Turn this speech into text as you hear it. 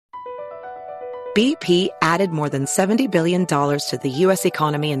BP added more than $70 billion to the U.S.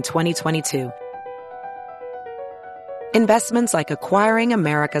 economy in 2022. Investments like acquiring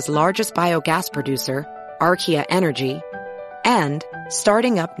America's largest biogas producer, Archaea Energy, and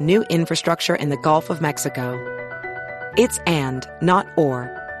starting up new infrastructure in the Gulf of Mexico. It's and, not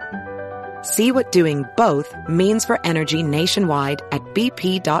or. See what doing both means for energy nationwide at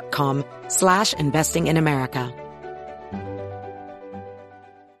bp.com/investing in America.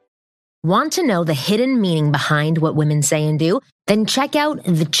 Want to know the hidden meaning behind what women say and do? Then check out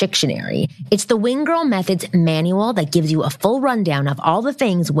the Chictionary. It's the Wing Girl Method's manual that gives you a full rundown of all the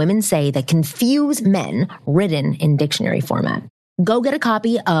things women say that confuse men, written in dictionary format. Go get a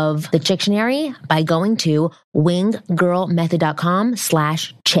copy of the Chictionary by going to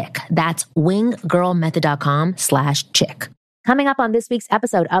winggirlmethod.com/chick. That's winggirlmethod.com/chick. Coming up on this week's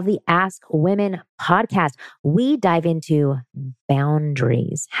episode of the Ask Women podcast, we dive into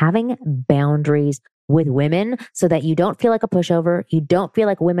boundaries, having boundaries with women so that you don't feel like a pushover, you don't feel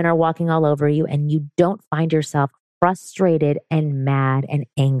like women are walking all over you, and you don't find yourself frustrated and mad and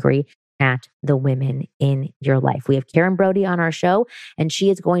angry at the women in your life. We have Karen Brody on our show, and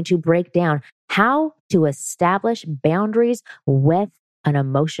she is going to break down how to establish boundaries with an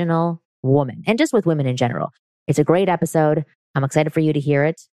emotional woman and just with women in general. It's a great episode. I'm excited for you to hear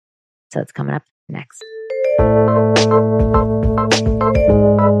it. So it's coming up next.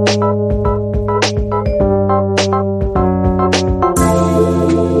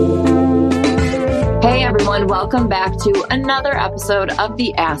 Hey everyone, welcome back to another episode of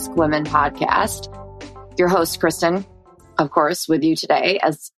the Ask Women podcast. Your host, Kristen, of course, with you today,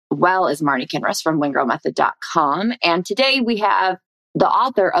 as well as Marnie Kinross from winggirlmethod.com. And today we have the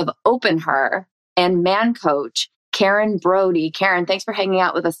author of Open Her and man coach, Karen Brody. Karen, thanks for hanging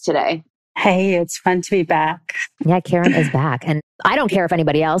out with us today. Hey, it's fun to be back. Yeah, Karen is back. And I don't care if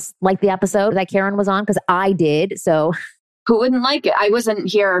anybody else liked the episode that Karen was on, because I did. So who wouldn't like it? I wasn't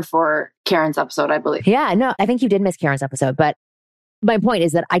here for Karen's episode, I believe. Yeah, no, I think you did miss Karen's episode. But my point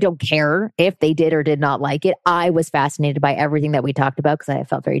is that I don't care if they did or did not like it. I was fascinated by everything that we talked about because I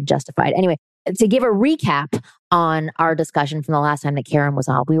felt very justified. Anyway, to give a recap on our discussion from the last time that Karen was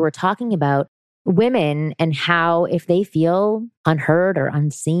on, we were talking about women and how if they feel unheard or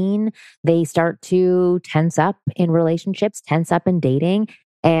unseen, they start to tense up in relationships, tense up in dating,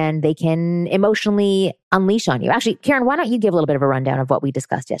 and they can emotionally unleash on you. Actually, Karen, why don't you give a little bit of a rundown of what we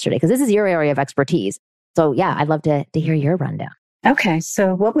discussed yesterday? Because this is your area of expertise. So yeah, I'd love to hear your rundown. Okay.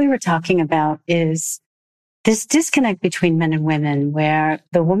 So what we were talking about is this disconnect between men and women where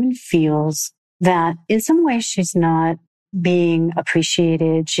the woman feels that in some ways she's not being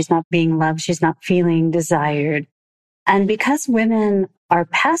appreciated, she's not being loved, she's not feeling desired. And because women are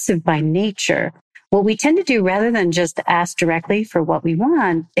passive by nature, what we tend to do rather than just ask directly for what we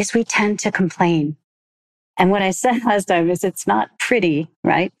want is we tend to complain. And what I said last time is it's not pretty,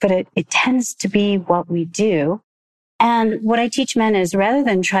 right? But it tends to be what we do. And what I teach men is rather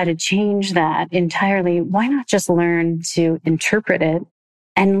than try to change that entirely, why not just learn to interpret it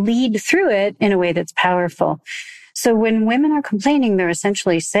and lead through it in a way that's powerful? So when women are complaining, they're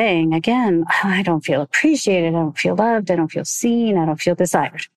essentially saying, again, I don't feel appreciated. I don't feel loved. I don't feel seen. I don't feel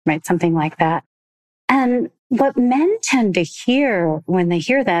desired, right? Something like that. And what men tend to hear when they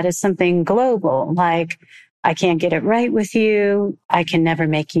hear that is something global, like, I can't get it right with you. I can never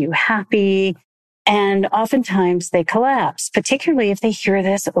make you happy. And oftentimes they collapse, particularly if they hear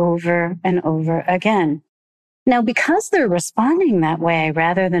this over and over again. Now, because they're responding that way,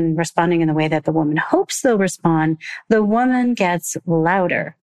 rather than responding in the way that the woman hopes they'll respond, the woman gets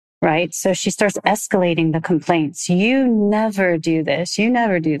louder, right? So she starts escalating the complaints. You never do this. You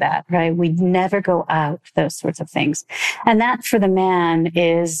never do that, right? We never go out, those sorts of things. And that for the man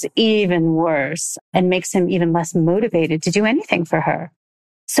is even worse and makes him even less motivated to do anything for her.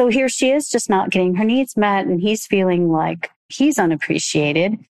 So here she is just not getting her needs met, and he's feeling like he's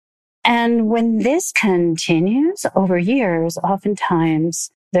unappreciated. And when this continues over years,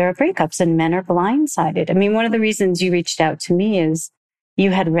 oftentimes there are breakups and men are blindsided. I mean, one of the reasons you reached out to me is you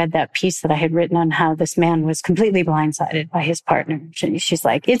had read that piece that I had written on how this man was completely blindsided by his partner. She's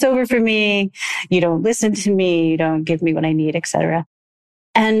like, it's over for me. You don't listen to me. You don't give me what I need, etc.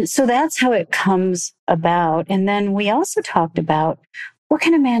 And so that's how it comes about. And then we also talked about what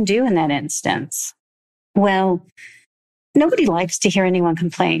can a man do in that instance? Well, nobody likes to hear anyone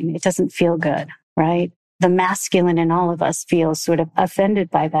complain. It doesn't feel good, right? The masculine in all of us feels sort of offended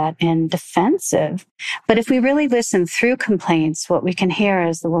by that and defensive. But if we really listen through complaints, what we can hear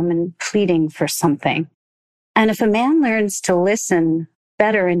is the woman pleading for something. And if a man learns to listen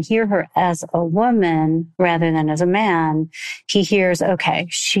better and hear her as a woman rather than as a man, he hears, okay,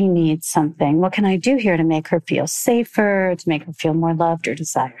 she needs something. What can I do here to make her feel safer, to make her feel more loved or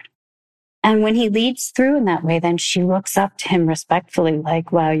desired? And when he leads through in that way, then she looks up to him respectfully,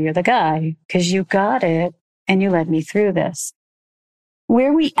 like, wow, you're the guy, because you got it and you led me through this.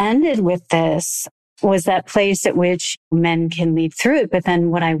 Where we ended with this was that place at which men can lead through it. But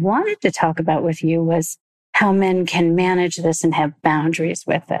then what I wanted to talk about with you was how men can manage this and have boundaries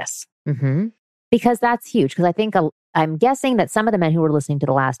with this. Mm-hmm. Because that's huge. Because I think I'm guessing that some of the men who were listening to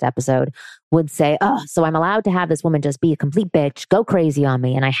the last episode would say, oh, so I'm allowed to have this woman just be a complete bitch, go crazy on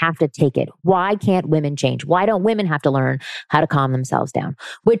me, and I have to take it. Why can't women change? Why don't women have to learn how to calm themselves down?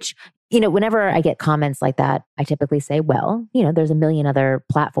 Which, whenever I get comments like that, I typically say, well, there's a million other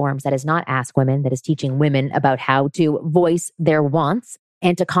platforms that is not Ask Women, that is teaching women about how to voice their wants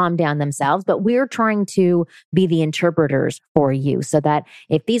and to calm down themselves. But we're trying to be the interpreters for you so that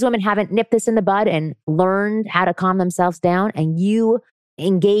if these women haven't nipped this in the bud and learned how to calm themselves down, and you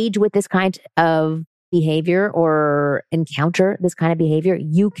engage with this kind of behavior or encounter this kind of behavior,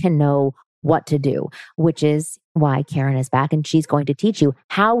 you can know what to do, which is why Karen is back, and she's going to teach you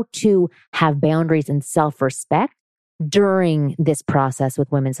how to have boundaries and self-respect during this process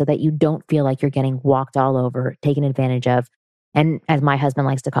with women so that you don't feel like you're getting walked all over, taken advantage of. And as my husband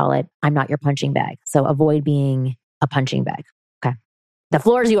likes to call it, I'm not your punching bag. So avoid being a punching bag. Okay. The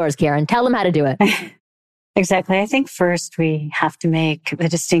floor is yours, Karen. Tell them how to do it. Exactly. I think first we have to make the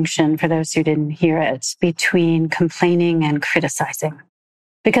distinction, for those who didn't hear it, between complaining and criticizing.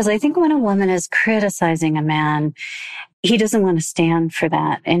 Because I think when a woman is criticizing a man, he doesn't want to stand for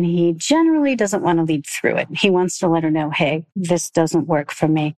that. And he generally doesn't want to lead through it. He wants to let her know, hey, this doesn't work for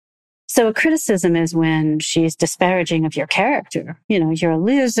me. So a criticism is when she's disparaging of your character. You're a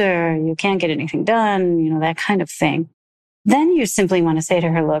loser, you can't get anything done, that kind of thing. Then you simply want to say to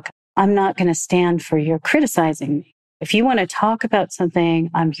her, look, I'm not going to stand for your criticizing me. If you want to talk about something,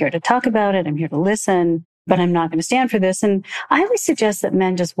 I'm here to talk about it. I'm here to listen, but I'm not going to stand for this. And I always suggest that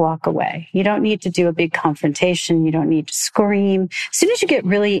men just walk away. You don't need to do a big confrontation. You don't need to scream. As soon as you get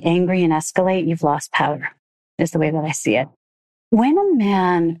really angry and escalate, you've lost power, is the way that I see it. When a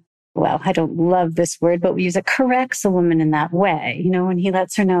man, well, I don't love this word, but we use it, corrects a woman in that way. When he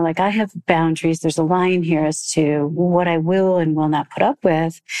lets her know, like, I have boundaries. There's a line here as to what I will and will not put up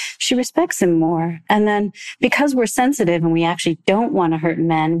with. She respects him more. And then because we're sensitive and we actually don't want to hurt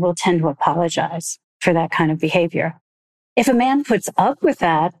men, we'll tend to apologize for that kind of behavior. If a man puts up with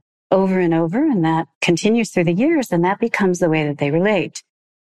that over and over and that continues through the years, then that becomes the way that they relate.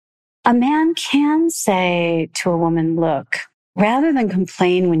 A man can say to a woman, look, rather than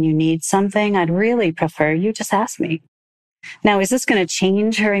complain when you need something, I'd really prefer you just ask me. Now, is this going to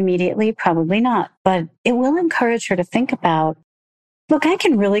change her immediately? Probably not, but it will encourage her to think about, look, I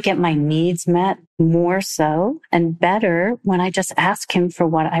can really get my needs met more so and better when I just ask him for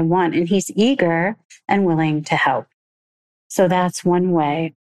what I want, and he's eager and willing to help. So that's one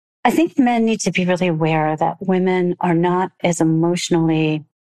way. I think men need to be really aware that women are not as emotionally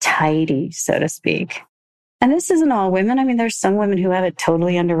tidy, so to speak. And this isn't all women. I mean, there's some women who have it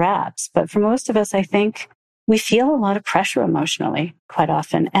totally under wraps. But for most of us, I think we feel a lot of pressure emotionally quite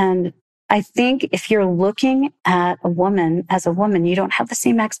often. And I think if you're looking at a woman as a woman, you don't have the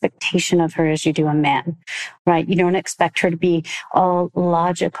same expectation of her as you do a man, right? You don't expect her to be all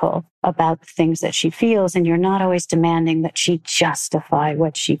logical about the things that she feels. And you're not always demanding that she justify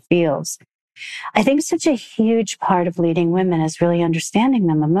what she feels. I think such a huge part of leading women is really understanding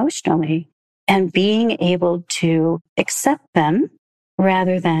them emotionally and being able to accept them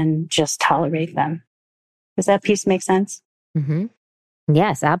rather than just tolerate them. Does that piece make sense? Mm-hmm.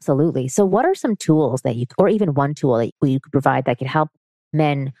 Yes, absolutely. So what are some tools that or even one tool that you could provide that could help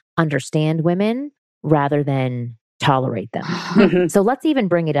men understand women rather than tolerate them? Mm-hmm. So let's even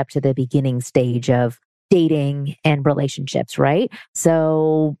bring it up to the beginning stage of dating and relationships, right?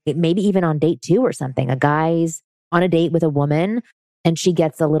 So maybe even on date 2 or something, a guy's on a date with a woman and she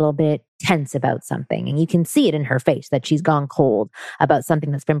gets a little bit tense about something. And you can see it in her face that she's gone cold about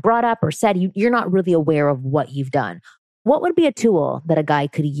something that's been brought up or said. You're not really aware of what you've done. What would be a tool that a guy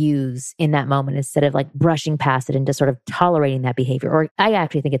could use in that moment instead of like brushing past it and just sort of tolerating that behavior? Or I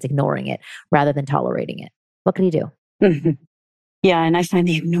actually think it's ignoring it rather than tolerating it. What could he do? Mm-hmm. Yeah, and I find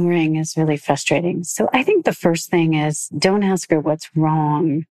the ignoring is really frustrating. So I think the first thing is don't ask her what's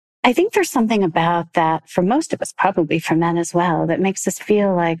wrong. I think there's something about that for most of us, probably for men as well, that makes us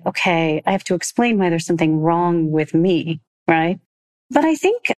feel like, okay, I have to explain why there's something wrong with me, right? But I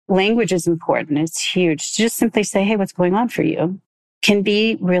think language is important. It's huge. Just simply say, hey, what's going on for you? can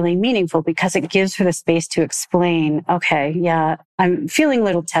be really meaningful because it gives her the space to explain, okay, yeah, I'm feeling a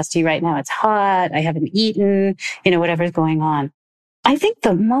little testy right now. It's hot. I haven't eaten, whatever's going on. I think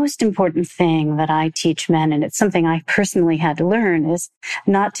the most important thing that I teach men, and it's something I personally had to learn, is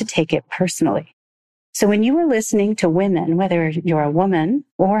not to take it personally. So when you are listening to women, whether you're a woman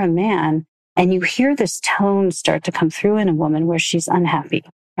or a man, and you hear this tone start to come through in a woman where she's unhappy,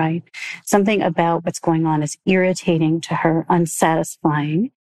 right? Something about what's going on is irritating to her,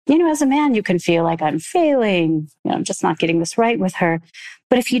 unsatisfying. As a man, you can feel like I'm failing, I'm just not getting this right with her.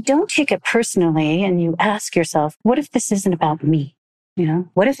 But if you don't take it personally and you ask yourself, what if this isn't about me?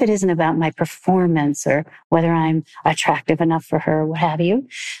 What if it isn't about my performance or whether I'm attractive enough for her, what have you?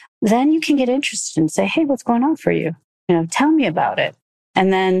 Then you can get interested and say, hey, what's going on for you? Tell me about it.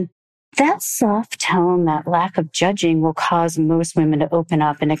 And then that soft tone, that lack of judging will cause most women to open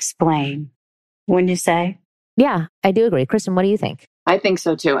up and explain. Wouldn't you say? Yeah, I do agree. Kristen, what do you think? I think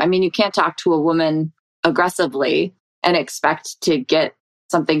so too. I mean, you can't talk to a woman aggressively and expect to get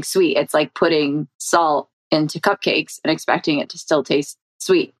something sweet. It's like putting salt into cupcakes and expecting it to still taste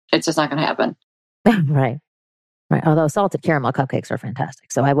sweet. It's just not going to happen. Right. Although salted caramel cupcakes are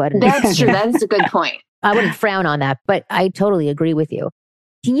fantastic. So I wouldn't. That's true. That's a good point. I wouldn't frown on that, but I totally agree with you.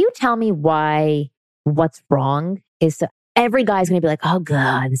 Can you tell me why what's wrong is every guy's going to be like, oh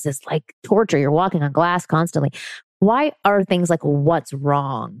God, this is like torture. You're walking on glass constantly. Why are things like what's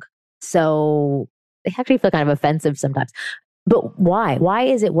wrong? So they actually feel kind of offensive sometimes. But why? Why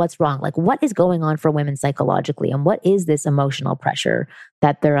is it what's wrong? Like what is going on for women psychologically? And what is this emotional pressure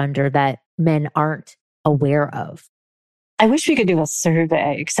that they're under that men aren't aware of? I wish we could do a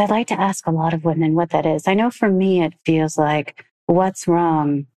survey because I'd like to ask a lot of women what that is. I know for me, it feels like, what's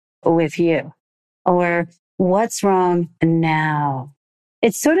wrong with you? Or what's wrong now?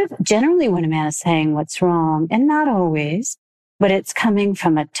 It's sort of generally when a man is saying what's wrong, and not always, but it's coming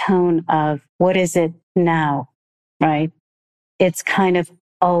from a tone of what is it now, right? It's kind of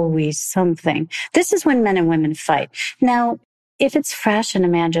always something. This is when men and women fight. Now, if it's fresh and a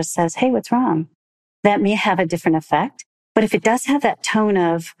man just says, hey, what's wrong? That may have a different effect. But if it does have that tone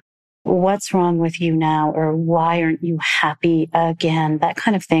of what's wrong with you now, or why aren't you happy again, that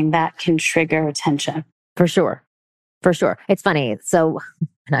kind of thing, that can trigger tension. For sure. It's funny. So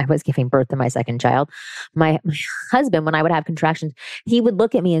when I was giving birth to my second child, my husband, when I would have contractions, he would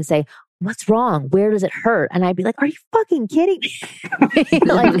look at me and say, what's wrong? Where does it hurt? And I'd be like, are you fucking kidding me?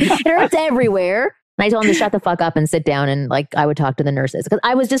 It hurts everywhere. And I told him to shut the fuck up and sit down. And I would talk to the nurses because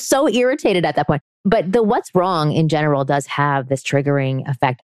I was just so irritated at that point. But the what's wrong in general does have this triggering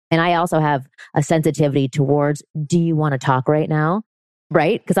effect. And I also have a sensitivity towards, do you want to talk right now?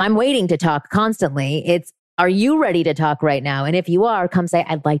 Right? Because I'm waiting to talk constantly. It's, are you ready to talk right now? And if you are, come say,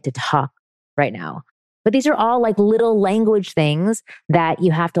 I'd like to talk right now. But these are all little language things that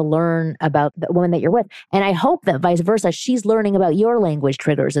you have to learn about the woman that you're with. And I hope that vice versa, she's learning about your language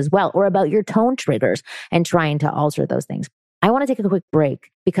triggers as well, or about your tone triggers and trying to alter those things. I want to take a quick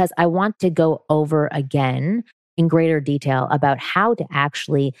break because I want to go over again in greater detail about how to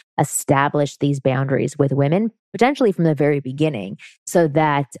actually establish these boundaries with women, potentially from the very beginning, so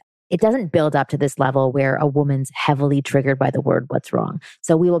that it doesn't build up to this level where a woman's heavily triggered by the word what's wrong.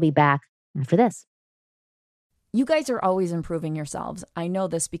 So we will be back after this. You guys are always improving yourselves. I know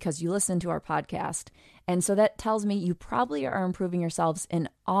this because you listen to our podcast. And so that tells me you probably are improving yourselves in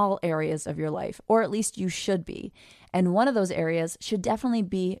all areas of your life, or at least you should be. And one of those areas should definitely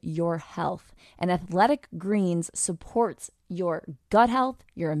be your health. And Athletic Greens supports your gut health,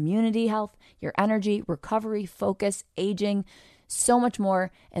 your immunity health, your energy, recovery, focus, aging, so much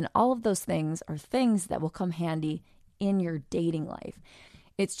more. And all of those things are things that will come handy in your dating life.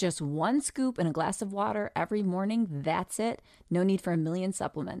 It's just one scoop in a glass of water every morning. That's it. No need for a million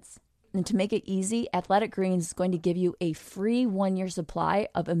supplements. And to make it easy, Athletic Greens is going to give you a free 1-year supply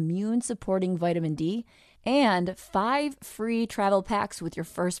of immune-supporting vitamin D and 5 free travel packs with your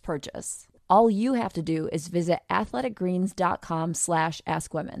first purchase. All you have to do is visit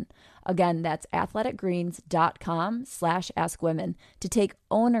athleticgreens.com/askwomen. Again, that's athleticgreens.com/askwomen to take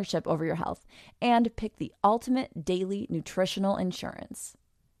ownership over your health and pick the ultimate daily nutritional insurance.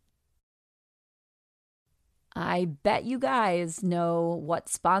 I bet you guys know what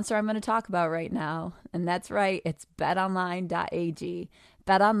sponsor I'm going to talk about right now. And that's right, it's betonline.ag.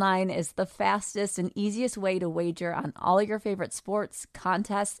 BetOnline is the fastest and easiest way to wager on all your favorite sports,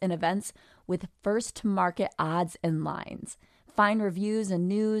 contests, and events with first-to-market odds and lines. Find reviews and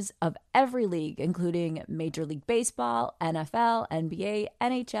news of every league, including Major League Baseball, NFL, NBA,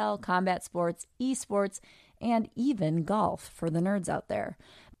 NHL, combat sports, esports, and even golf for the nerds out there.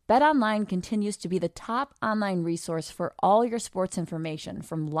 BetOnline continues to be the top online resource for all your sports information,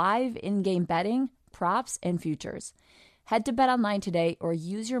 from live in-game betting, props, and futures. Head to BetOnline today or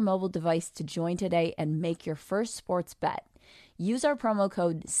use your mobile device to join today and make your first sports bet. Use our promo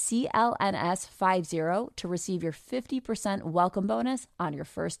code CLNS50 to receive your 50% welcome bonus on your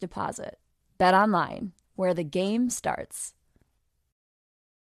first deposit. BetOnline, where the game starts.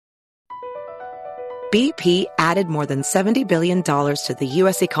 BP added more than $70 billion to the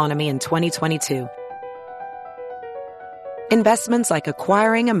U.S. economy in 2022. Investments like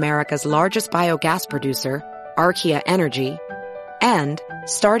acquiring America's largest biogas producer, Archaea Energy, and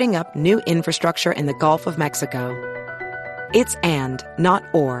starting up new infrastructure in the Gulf of Mexico. It's and, not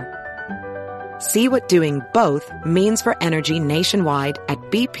or. See what doing both means for energy nationwide at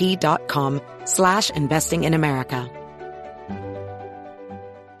bp.com/investing in America.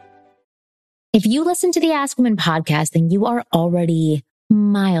 If you listen to the Ask Women podcast, then you are already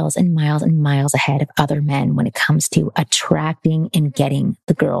miles and miles and miles ahead of other men when it comes to attracting and getting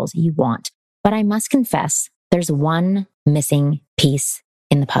the girls you want. But I must confess, there's one missing piece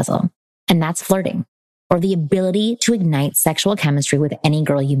in the puzzle, and that's flirting, or the ability to ignite sexual chemistry with any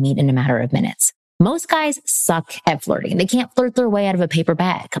girl you meet in a matter of minutes. Most guys suck at flirting. They can't flirt their way out of a paper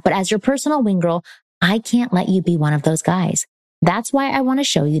bag. But as your personal wing girl, I can't let you be one of those guys. That's why I want to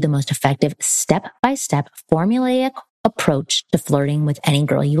show you the most effective step-by-step formulaic approach to flirting with any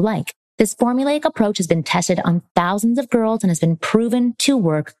girl you like. This formulaic approach has been tested on thousands of girls and has been proven to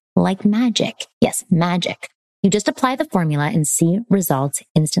work like magic. Yes, magic. You just apply the formula and see results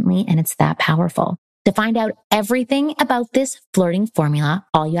instantly, and it's that powerful. To find out everything about this flirting formula,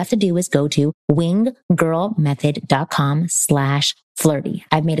 all you have to do is go to winggirlmethod.com/flirty.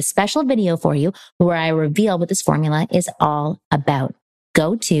 I've made a special video for you where I reveal what this formula is all about.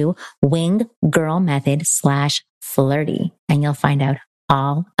 Go to winggirlmethod/flirty and you'll find out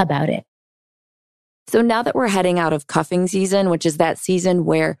all about it. So now that we're heading out of cuffing season, which is that season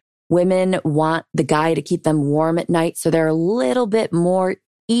where women want the guy to keep them warm at night, so they're a little bit more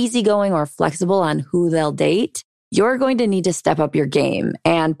easygoing or flexible on who they'll date, you're going to need to step up your game.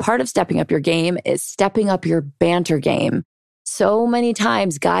 And part of stepping up your game is stepping up your banter game. So many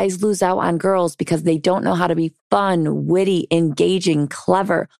times guys lose out on girls because they don't know how to be fun, witty, engaging,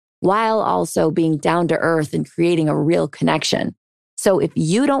 clever, while also being down to earth and creating a real connection. So if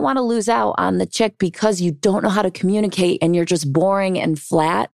you don't want to lose out on the chick because you don't know how to communicate and you're just boring and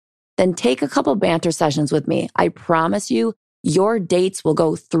flat, then take a couple banter sessions with me. I promise you, your dates will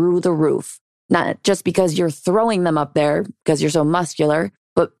go through the roof. Not just because you're throwing them up there because you're so muscular,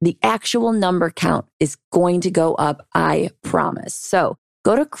 but the actual number count is going to go up, I promise. So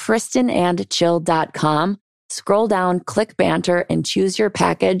go to KristenandChill.com, scroll down, click banter, and choose your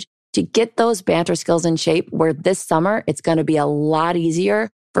package to get those banter skills in shape, where this summer it's going to be a lot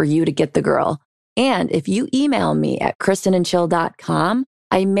easier for you to get the girl. And if you email me at KristenandChill.com,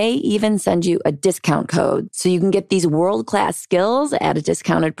 I may even send you a discount code so you can get these world-class skills at a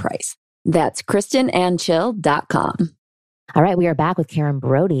discounted price. That's KristenandChill.com. All right, we are back with Karen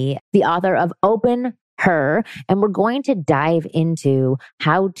Brody, the author of Open Her, and we're going to dive into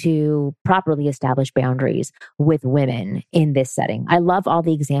how to properly establish boundaries with women in this setting. I love all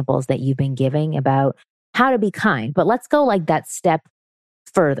the examples that you've been giving about how to be kind, but let's go like that step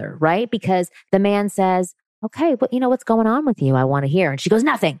further, right? Because the man says, okay, but what's going on with you? I want to hear. And she goes,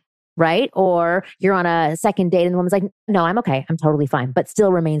 nothing, right? Or you're on a second date and the woman's like, no, I'm okay. I'm totally fine, but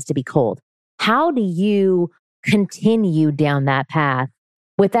still remains to be cold. How do you continue down that path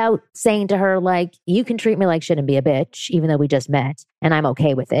without saying to her, like, you can treat me like shit and be a bitch, even though we just met and I'm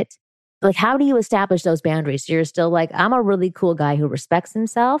okay with it? Like, how do you establish those boundaries? So you're still like, I'm a really cool guy who respects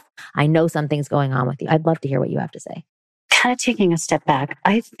himself. I know something's going on with you. I'd love to hear what you have to say. Kind of taking a step back,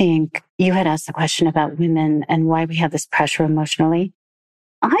 I think you had asked the question about women and why we have this pressure emotionally.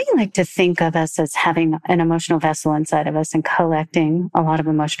 I like to think of us as having an emotional vessel inside of us and collecting a lot of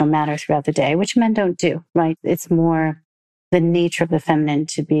emotional matter throughout the day, which men don't do, right? It's more the nature of the feminine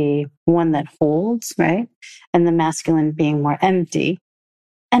to be one that holds, right? And the masculine being more empty.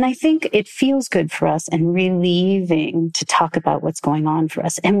 And I think it feels good for us and relieving to talk about what's going on for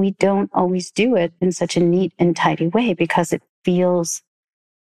us. And we don't always do it in such a neat and tidy way because it feels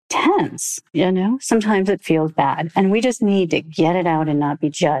tense, Sometimes it feels bad. And we just need to get it out and not be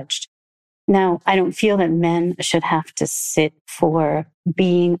judged. Now, I don't feel that men should have to sit for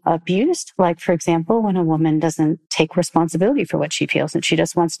being abused. Like, for example, when a woman doesn't take responsibility for what she feels and she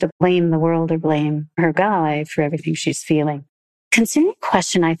just wants to blame the world or blame her guy for everything she's feeling. Considering the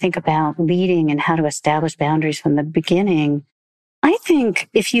question, I think about leading and how to establish boundaries from the beginning. I think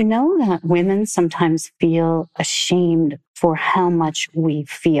if you know that women sometimes feel ashamed for how much we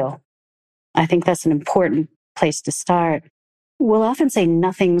feel. I think that's an important place to start. We'll often say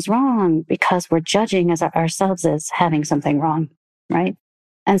nothing's wrong because we're judging ourselves as having something wrong, right?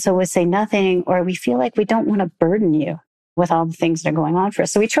 And so we say nothing, or we feel like we don't want to burden you with all the things that are going on for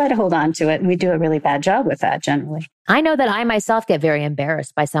us. So we try to hold on to it, and we do a really bad job with that generally. I know that I myself get very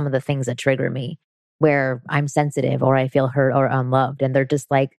embarrassed by some of the things that trigger me, where I'm sensitive or I feel hurt or unloved. And they're just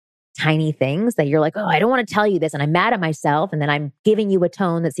like tiny things that you're like, oh, I don't want to tell you this. And I'm mad at myself. And then I'm giving you a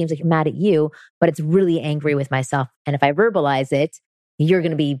tone that seems like you're mad at you, but it's really angry with myself. And if I verbalize it, you're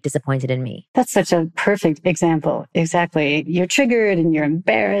going to be disappointed in me. That's such a perfect example. Exactly. You're triggered and you're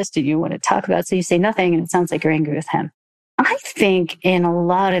embarrassed and you want to talk about it. So you say nothing and it sounds like you're angry with him. I think in a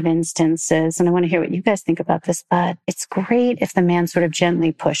lot of instances, and I want to hear what you guys think about this, but it's great if the man sort of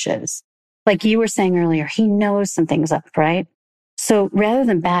gently pushes. Like you were saying earlier, he knows something's up, right? So rather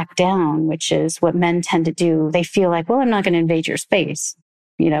than back down, which is what men tend to do, they feel like, well, I'm not going to invade your space,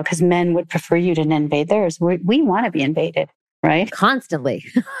 because men would prefer you to invade theirs. We want to be invaded, right? Constantly.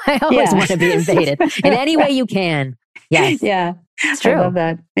 I always want to be invaded in any way you can. Yes. Yeah. It's true. I love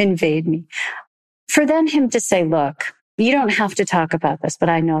that. Invade me. For then him to say, look, you don't have to talk about this, but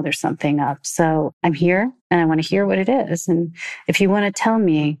I know there's something up. So I'm here and I want to hear what it is. And if you want to tell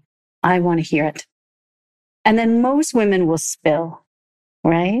me, I want to hear it. And then most women will spill,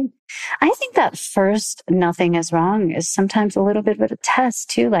 right? I think that first nothing is wrong is sometimes a little bit of a test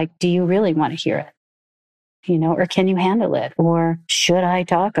too. Like, do you really want to hear it? Or can you handle it? Or should I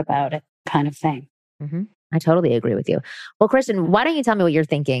talk about it? Kind of thing. Mm-hmm. I totally agree with you. Well, Kristen, why don't you tell me what you're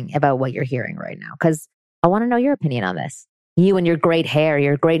thinking about what you're hearing right now? Because I want to know your opinion on this. You and your great hair,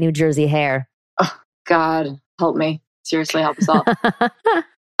 your great New Jersey hair. Oh, God, help me. Seriously, help us all.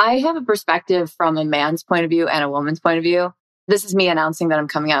 I have a perspective from a man's point of view and a woman's point of view. This is me announcing that I'm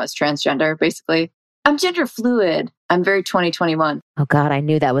coming out as transgender, basically. I'm gender fluid. I'm very 2021. Oh, God, I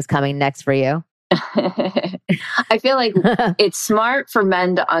knew that was coming next for you. I feel like it's smart for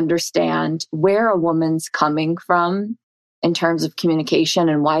men to understand where a woman's coming from in terms of communication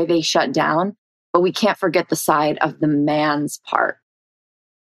and why they shut down. But we can't forget the side of the man's part.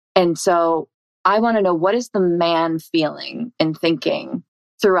 And so I want to know, what is the man feeling and thinking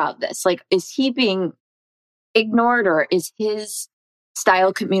throughout this? Like, is he being ignored, or is his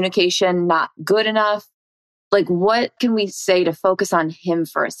style communication not good enough? Like, what can we say to focus on him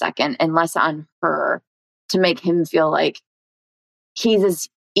for a second and less on her to make him feel like he's as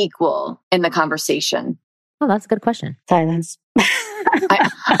equal in the conversation? Oh, that's a good question. Silence.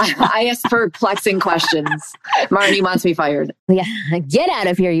 I ask perplexing questions. Marnie wants me fired. Yeah, get out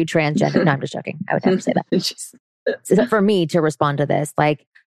of here, you transgender. No, I'm just joking. I would never say that. So for me to respond to this,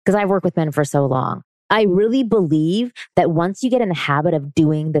 because I've worked with men for so long, I really believe that once you get in the habit of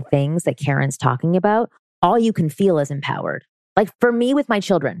doing the things that Karen's talking about, all you can feel is empowered. Like for me with my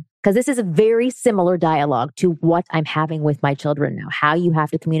children, because this is a very similar dialogue to what I'm having with my children now, how you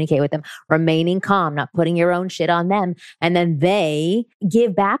have to communicate with them, remaining calm, not putting your own shit on them. And then they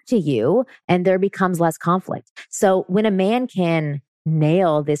give back to you and there becomes less conflict. So when a man can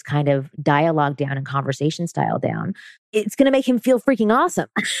nail this kind of dialogue down and conversation style down, it's going to make him feel freaking awesome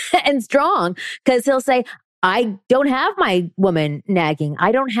and strong, because he'll say, I don't have my woman nagging.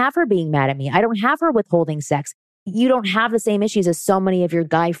 I don't have her being mad at me. I don't have her withholding sex. You don't have the same issues as so many of your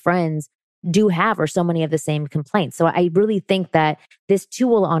guy friends do have, or so many of the same complaints. So I really think that this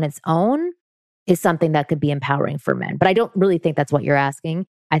tool on its own is something that could be empowering for men. But I don't really think that's what you're asking.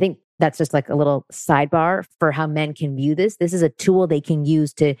 I think that's just like a little sidebar for how men can view this. This is a tool they can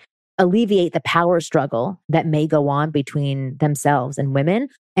use to alleviate the power struggle that may go on between themselves and women,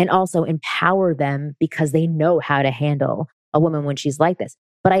 and also empower them because they know how to handle a woman when she's like this.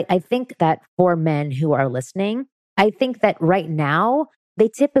 But I think that for men who are listening, I think that right now, they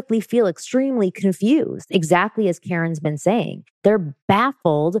typically feel extremely confused, exactly as Karen's been saying. They're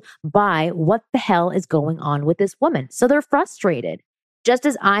baffled by what the hell is going on with this woman. So they're frustrated, just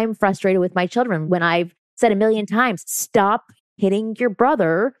as I'm frustrated with my children when I've said a million times, stop hitting your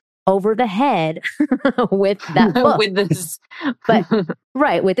brother over the head with that book. With this. But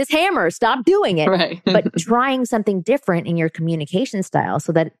right, with this hammer, stop doing it. Right. But trying something different in your communication style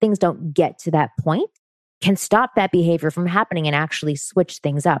so that things don't get to that point can stop that behavior from happening and actually switch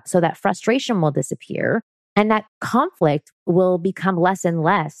things up. So that frustration will disappear and that conflict will become less and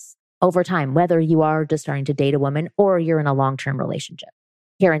less over time, whether you are just starting to date a woman or you're in a long-term relationship.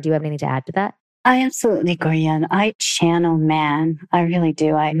 Karen, do you have anything to add to that? I absolutely agree. And I channel man. I really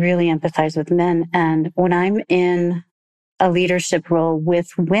do. I really empathize with men. And when I'm in a leadership role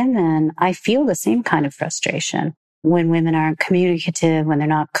with women, I feel the same kind of frustration. when women aren't communicative, when they're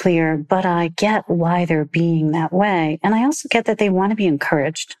not clear, but I get why they're being that way. And I also get that they want to be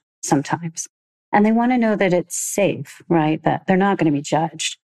encouraged sometimes. And they want to know that it's safe, right? That they're not going to be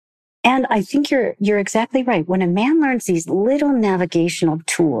judged. And I think you're exactly right. When a man learns these little navigational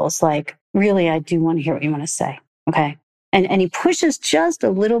tools, like, really, I do want to hear what you want to say. Okay. And he pushes just a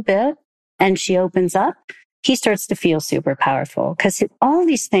little bit and she opens up, he starts to feel super powerful, because all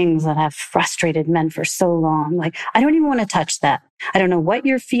these things that have frustrated men for so long, like, I don't even want to touch that. I don't know what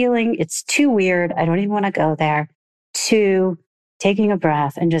you're feeling. It's too weird. I don't even want to go there. To taking a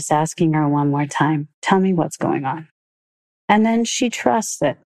breath and just asking her one more time, tell me what's going on. And then she trusts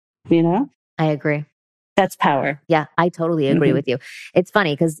it, you know? I agree. That's power. Yeah, I totally agree with you. It's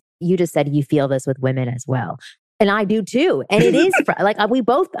funny because you just said you feel this with women as well. And I do too. And it is like, we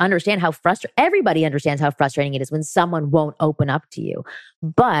both understand how frustrating, everybody understands how frustrating it is when someone won't open up to you.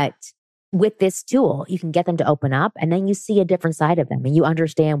 But with this tool, you can get them to open up and then you see a different side of them and you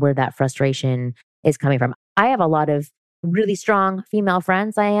understand where that frustration is coming from. I have a lot of really strong female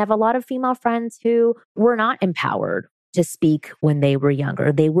friends. I have a lot of female friends who were not empowered to speak when they were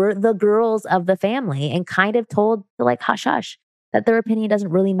younger. They were the girls of the family and kind of told to like hush hush, that their opinion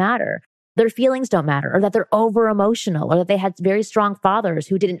doesn't really matter. Their feelings don't matter, or that they're over emotional, or that they had very strong fathers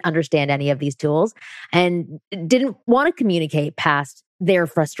who didn't understand any of these tools and didn't want to communicate past their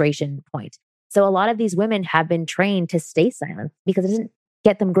frustration point. So a lot of these women have been trained to stay silent because it doesn't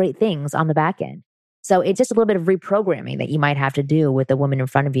get them great things on the back end. So it's just a little bit of reprogramming that you might have to do with the woman in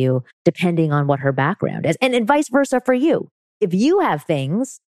front of you, depending on what her background is, and vice versa for you. If you have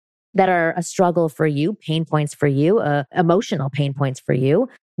things that are a struggle for you, pain points for you, emotional pain points for you,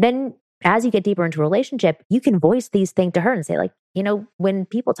 then as you get deeper into a relationship, you can voice these things to her and say, like, you know, when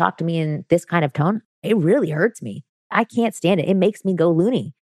people talk to me in this kind of tone, it really hurts me. I can't stand it. It makes me go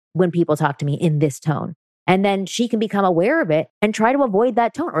loony when people talk to me in this tone. And then she can become aware of it and try to avoid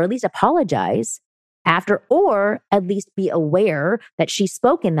that tone, or at least apologize after, or at least be aware that she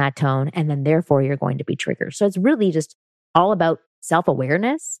spoke in that tone. And then therefore you're going to be triggered. So it's really just all about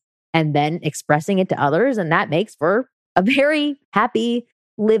self-awareness and then expressing it to others. And that makes for a very happy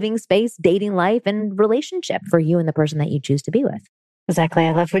living space, dating life, and relationship for you and the person that you choose to be with. Exactly.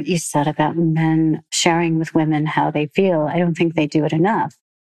 I love what you said about men sharing with women how they feel. I don't think they do it enough.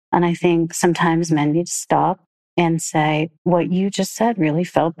 And I think sometimes men need to stop and say, what you just said really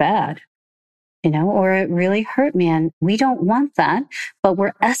felt bad, you know, or it really hurt me. And we don't want that, but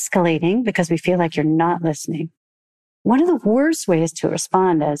we're escalating because we feel like you're not listening. One of the worst ways to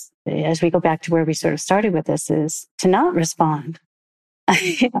respond, as we go back to where we sort of started with this, is to not respond.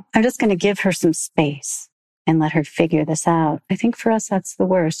 I'm just going to give her some space and let her figure this out. I think for us, that's the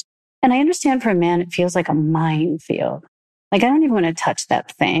worst. And I understand for a man, it feels like a minefield. Like, I don't even want to touch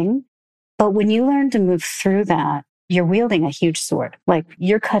that thing. But when you learn to move through that, you're wielding a huge sword. Like,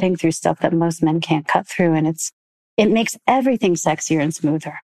 you're cutting through stuff that most men can't cut through. And it makes everything sexier and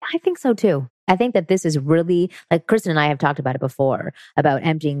smoother. I think so too. I think that this is really, like, Kristen and I have talked about it before, about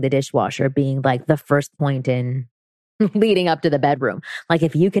emptying the dishwasher being like the first point in leading up to the bedroom. Like,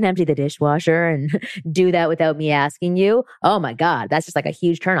 if you can empty the dishwasher and do that without me asking you, oh my God, that's just like a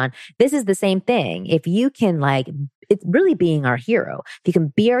huge turn on. This is the same thing. If you can, like, it's really being our hero. If you can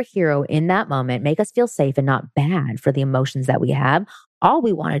be our hero in that moment, make us feel safe and not bad for the emotions that we have, all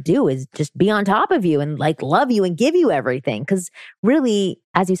we want to do is just be on top of you and like love you and give you everything. Because really,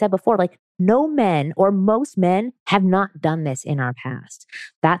 as you said before, like, no men or most men have not done this in our past.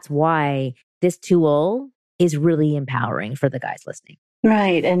 That's why this tool is really empowering for the guys listening.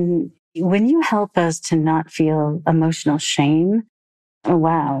 Right. And when you help us to not feel emotional shame, oh,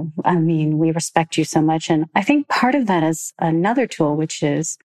 wow. I mean, we respect you so much. And I think part of that is another tool, which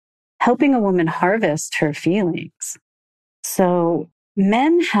is helping a woman harvest her feelings. So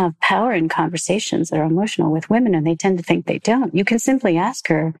men have power in conversations that are emotional with women, and they tend to think they don't. You can simply ask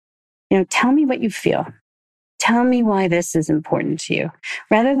her, you know, tell me what you feel. Tell me why this is important to you,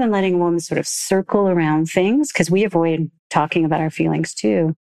 rather than letting a woman sort of circle around things, because we avoid talking about our feelings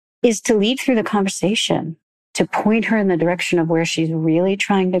too, is to lead through the conversation, to point her in the direction of where she's really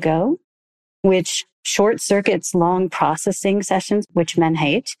trying to go, which short circuits long processing sessions, which men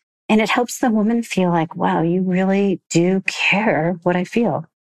hate. And it helps the woman feel like, wow, you really do care what I feel.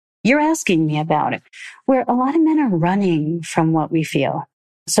 You're asking me about it. Where a lot of men are running from what we feel.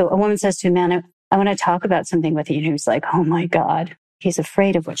 So a woman says to a man, I want to talk about something with you. And he's like, oh my God, he's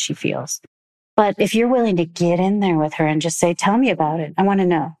afraid of what she feels. But if you're willing to get in there with her and just say, tell me about it. I want to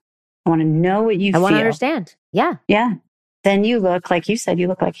know. I want to know what you feel. I want to understand. Yeah. Yeah. Then you look, like you said, you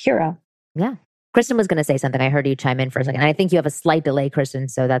look like a hero. Yeah. Kristen was going to say something. I heard you chime in for a second. I think you have a slight delay, Kristen.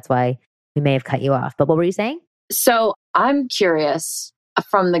 So that's why we may have cut you off. But what were you saying? So I'm curious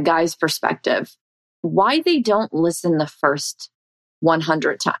from the guy's perspective, why they don't listen the first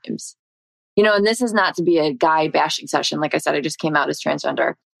 100 times. And this is not to be a guy bashing session. Like I said, I just came out as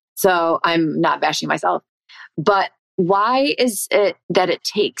transgender. So I'm not bashing myself. But why is it that it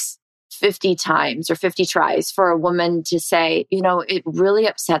takes 50 times or 50 tries for a woman to say, it really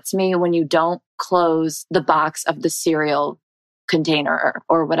upsets me when you don't close the box of the cereal container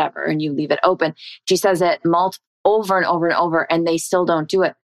or whatever, and you leave it open. She says it over and over and over, and they still don't do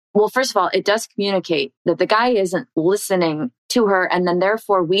it. Well, first of all, it does communicate that the guy isn't listening to her. And then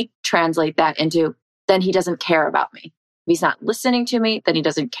therefore we translate that into, then he doesn't care about me. If he's not listening to me, then he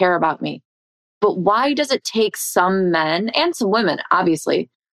doesn't care about me. But why does it take some men and some women, obviously,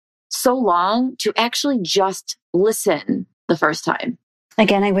 so long to actually just listen the first time?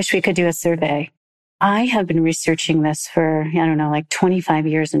 Again, I wish we could do a survey. I have been researching this for, 25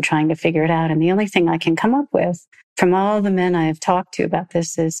 years and trying to figure it out. And the only thing I can come up with from all the men I've talked to about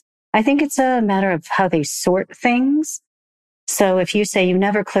this is, I think it's a matter of how they sort things. So if you say you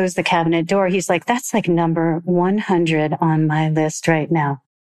never close the cabinet door, he's like, that's like number 100 on my list right now.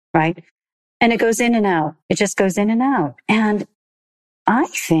 Right. And it goes in and out. It just goes in and out. And I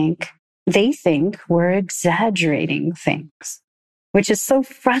think they think we're exaggerating things, which is so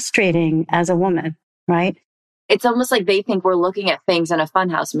frustrating as a woman, right? It's almost like they think we're looking at things in a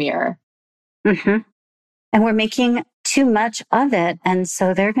funhouse mirror. Mm-hmm. And we're making too much of it. And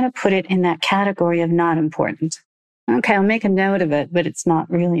so they're going to put it in that category of not important. Okay, I'll make a note of it, but it's not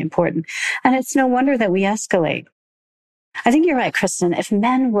really important. And it's no wonder that we escalate. I think you're right, Kristen. If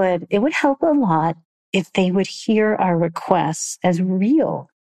men it would help a lot if they would hear our requests as real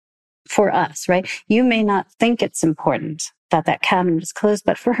for us, right? You may not think it's important that cabinet is closed,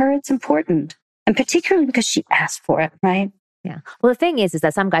 but for her, it's important. And particularly because she asked for it, right? Yeah. Well, the thing is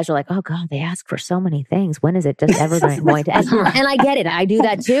that some guys are like, oh God, they ask for so many things. When is it just ever going to end? And I get it. I do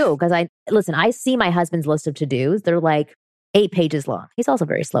that too. Because I see my husband's list of to-dos. They're like 8 pages long. He's also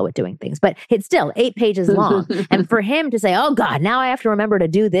very slow at doing things, but it's still 8 pages long. And for him to say, oh God, now I have to remember to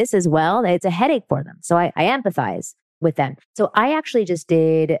do this as well. It's a headache for them. So I empathize with them. So I actually just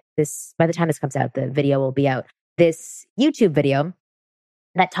did this, by the time this comes out, the video will be out, this YouTube video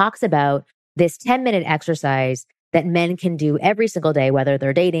that talks about this 10-minute exercise that men can do every single day, whether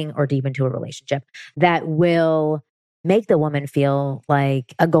they're dating or deep into a relationship, that will make the woman feel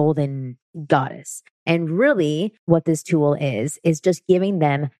like a golden goddess. And really what this tool is just giving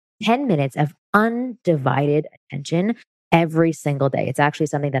them 10 minutes of undivided attention every single day. It's actually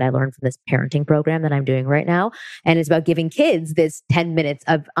something that I learned from this parenting program that I'm doing right now. And it's about giving kids this 10 minutes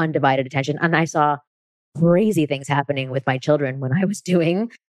of undivided attention. And I saw crazy things happening with my children when I was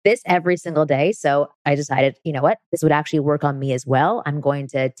doing this every single day. So I decided, you know what, this would actually work on me as well. I'm going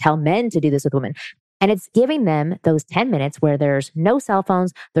to tell men to do this with women. And it's giving them those 10 minutes where there's no cell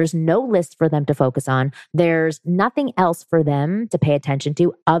phones, there's no list for them to focus on, there's nothing else for them to pay attention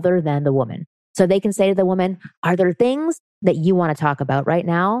to other than the woman. So they can say to the woman, are there things that you want to talk about right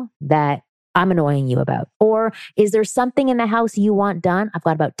now that I'm annoying you about? Or is there something in the house you want done? I've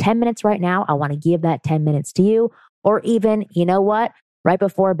got about 10 minutes right now. I want to give that 10 minutes to you. Or even, you know what? Right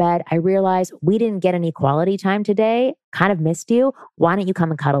before bed, I realized we didn't get any quality time today. Kind of missed you. Why don't you come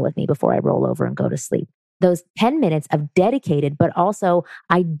and cuddle with me before I roll over and go to sleep? Those 10 minutes of dedicated, but also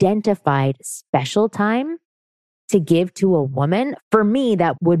identified special time to give to a woman, for me,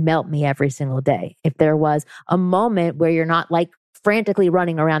 that would melt me every single day. If there was a moment where you're not like frantically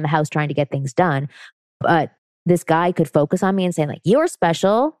running around the house trying to get things done, but this guy could focus on me and say like, you're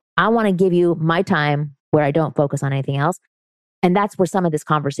special. I want to give you my time where I don't focus on anything else. And that's where some of this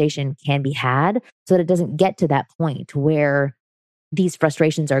conversation can be had so that it doesn't get to that point where these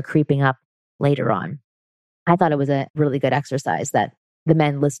frustrations are creeping up later on. I thought it was a really good exercise that the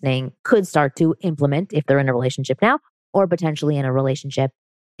men listening could start to implement if they're in a relationship now or potentially in a relationship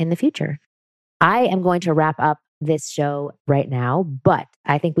in the future. I am going to wrap up this show right now, but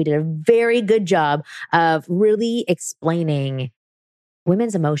I think we did a very good job of really explaining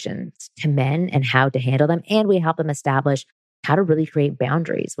women's emotions to men and how to handle them. And we help them establish how to really create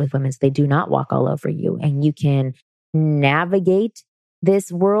boundaries with women so they do not walk all over you. And you can navigate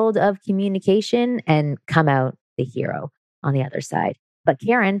this world of communication and come out the hero on the other side. But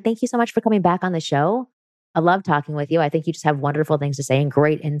Karen, thank you so much for coming back on the show. I love talking with you. I think you just have wonderful things to say and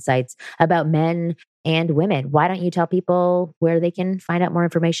great insights about men and women. Why don't you tell people where they can find out more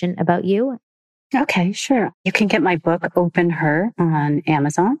information about you? Okay, sure. You can get my book, Open Her, on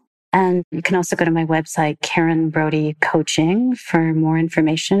Amazon. And you can also go to my website, Karen Brody Coaching, for more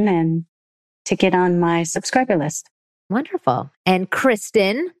information and to get on my subscriber list. Wonderful. And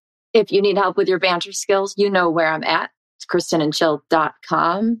Kristen, If you need help with your banter skills, you know where I'm at. It's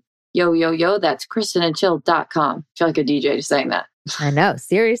KristenandChill.com. Yo, that's KristenandChill.com. I feel like a DJ just saying that. I know.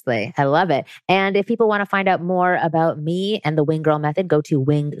 Seriously. I love it. And if people want to find out more about me and the Wing Girl Method, go to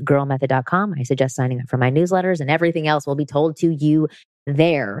winggirlmethod.com. I suggest signing up for my newsletters, and everything else will be told to you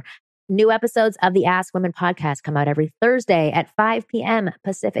there. New episodes of the Ask Women podcast come out every Thursday at 5 p.m.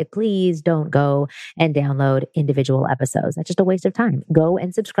 Pacific. Please don't go and download individual episodes. That's just a waste of time. Go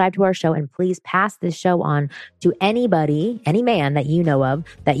and subscribe to our show, and please pass this show on to anybody, any man that you know of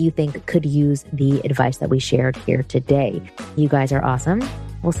that you think could use the advice that we shared here today. You guys are awesome.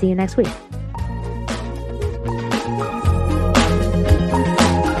 We'll see you next week.